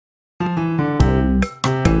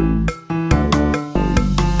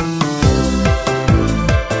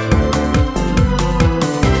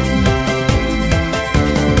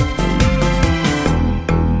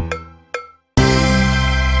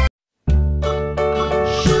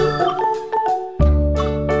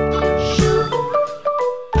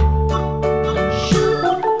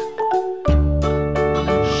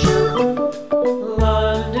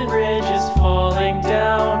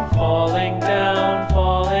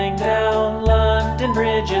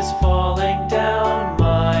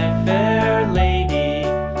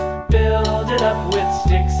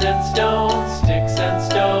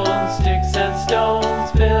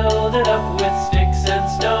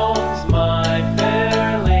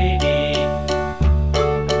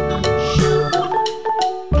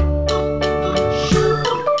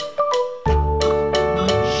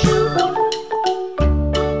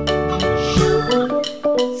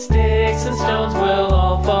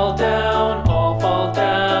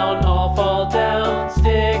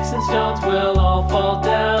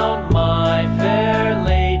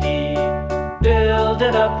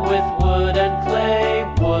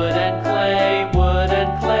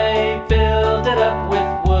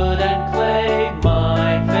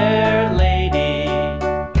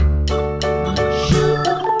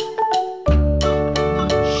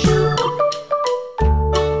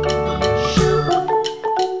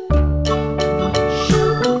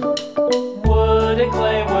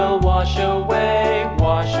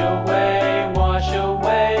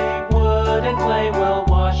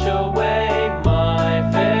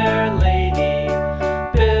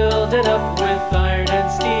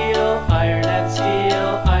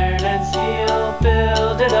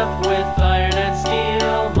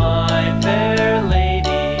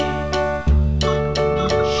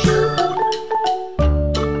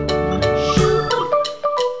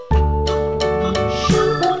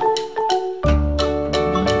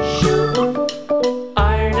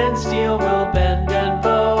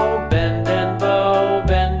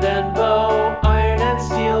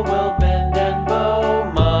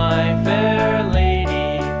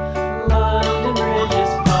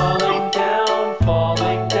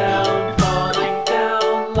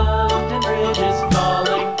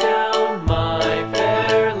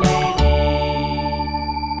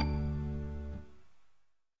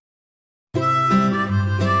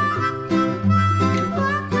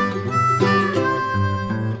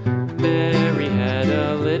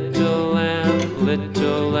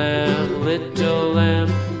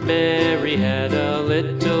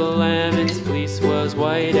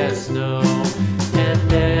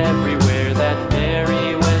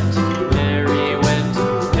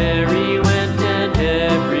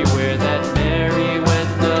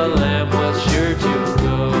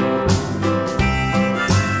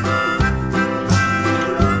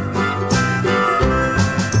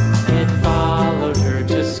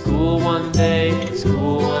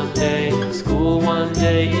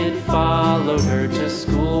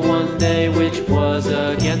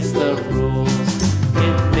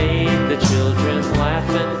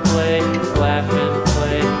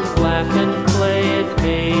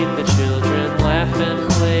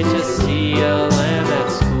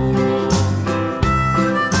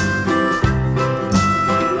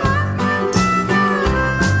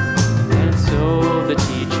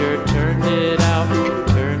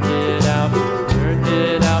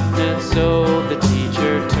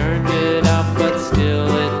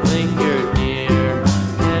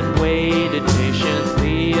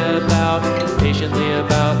patiently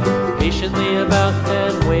about,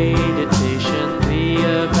 and waited patiently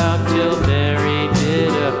about till Mary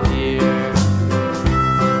did appear.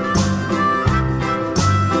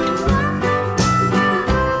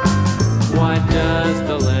 Why does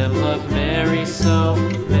the lamb love Mary so,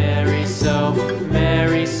 Mary so,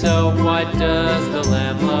 Mary so? Why does the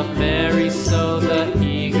lamb love Mary so? The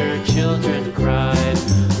eager children cried.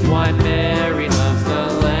 Why Mary loves the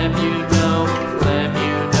lamb, you know, lamb,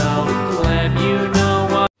 you know, lamb, you know.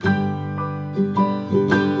 Why?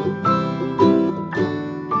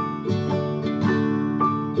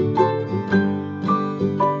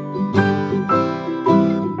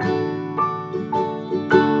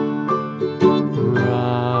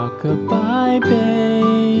 Rock-a-bye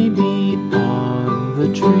baby on the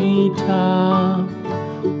treetop.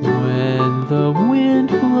 When the wind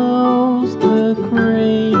blows, the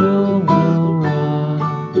cradle will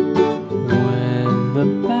rock. When the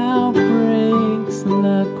bough breaks,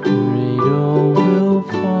 the cradle will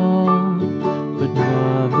fall. But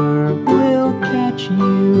mother will catch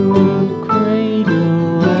you,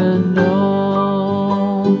 cradle and all.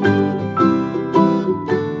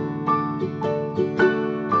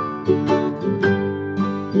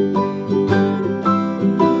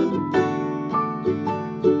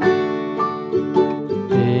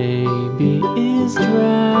 Baby is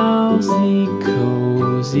drowsy,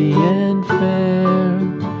 cozy and fair.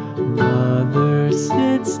 Mother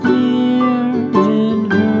sits near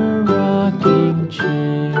in her rocking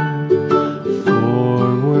chair.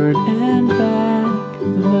 Forward and back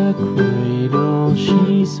the cradle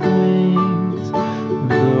she swings.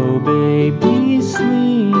 Though baby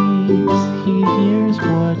sleeps, he hears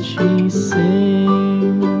what she sings.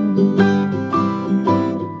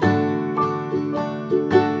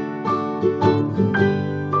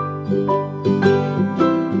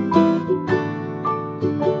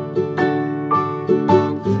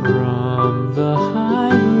 From the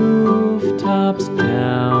high rooftops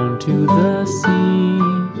down to the sea,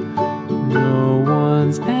 no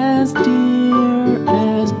one's as dear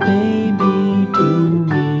as baby to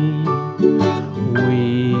me.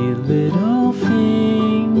 Wee little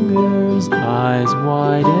fingers, eyes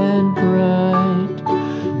wide and bright,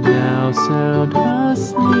 now sound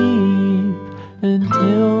asleep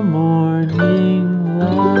until morning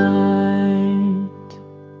light.